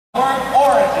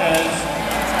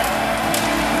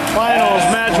Finals,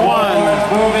 match one.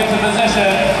 Move into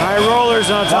position. High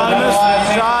rollers autonomous.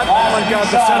 Shot. One got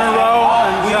the center row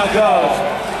and shot goes.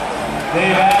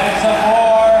 They've added some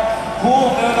more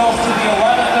pool noodles to the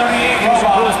 1138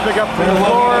 robot. Pick up from the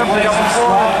floor. Pick up the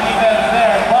floor. Defense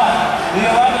there, but the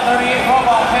 1138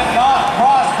 robot cannot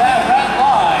cross that red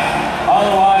line.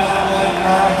 Otherwise, it will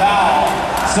incur a foul.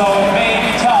 So it may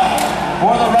be tough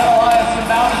for the Red Alliance to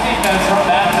mount a defense from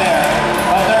back there.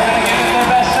 But they're going to give it their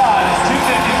best shot. It's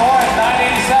 254 and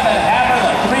 987. Hammer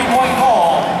the three-point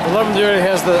goal. 1130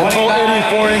 has the full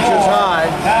 84 inches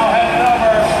high. Now headed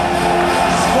over.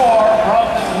 Score from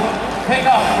the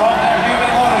pickup from their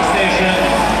human loading station.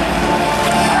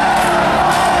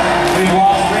 We've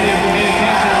lost radio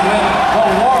communication with the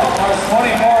Warlords.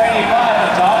 2485, the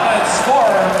dominant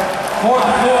scorer for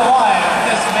the Blue Alliance.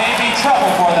 This may be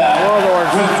trouble for them.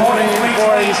 Warlords With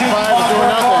 43-22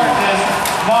 doing nothing.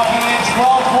 Knocking in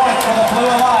 12 points for the Blue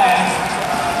Alliance.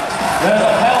 There's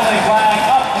a penalty flag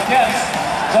up against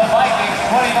the Vikings,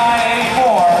 29-84.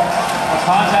 For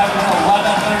contact with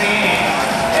 11:38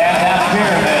 and that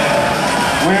pyramid.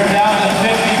 We're down to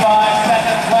 55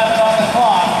 seconds left on the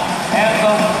clock, and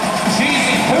the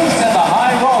cheesy Poos and the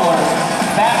high rollers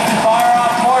back to fire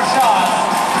off more shots.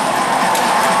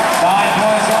 9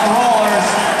 points on the rollers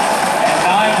and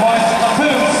 9 points on the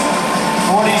Poos.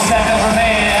 40 seconds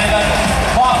remain, and the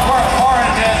Clockwork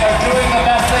Oranges are doing the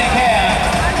best they can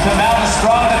to mount a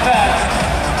strong defense.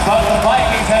 But the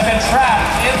Vikings have been trapped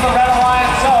in the Red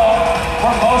Alliance zone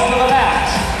for most of the match.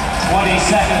 20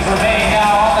 seconds remain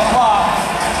now on the clock.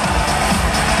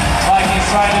 Vikings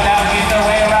trying to navigate their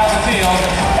way around the field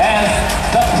as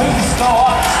the Poos go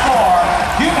up to score.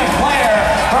 Human player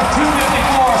from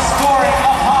 254 scoring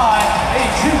up high, a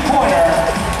two-pointer.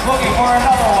 Looking for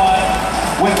another one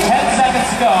with 10 seconds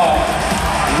to go.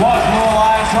 One Blue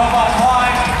Alliance robot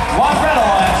climbed, one Red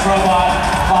Alliance robot.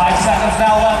 5 seconds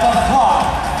now left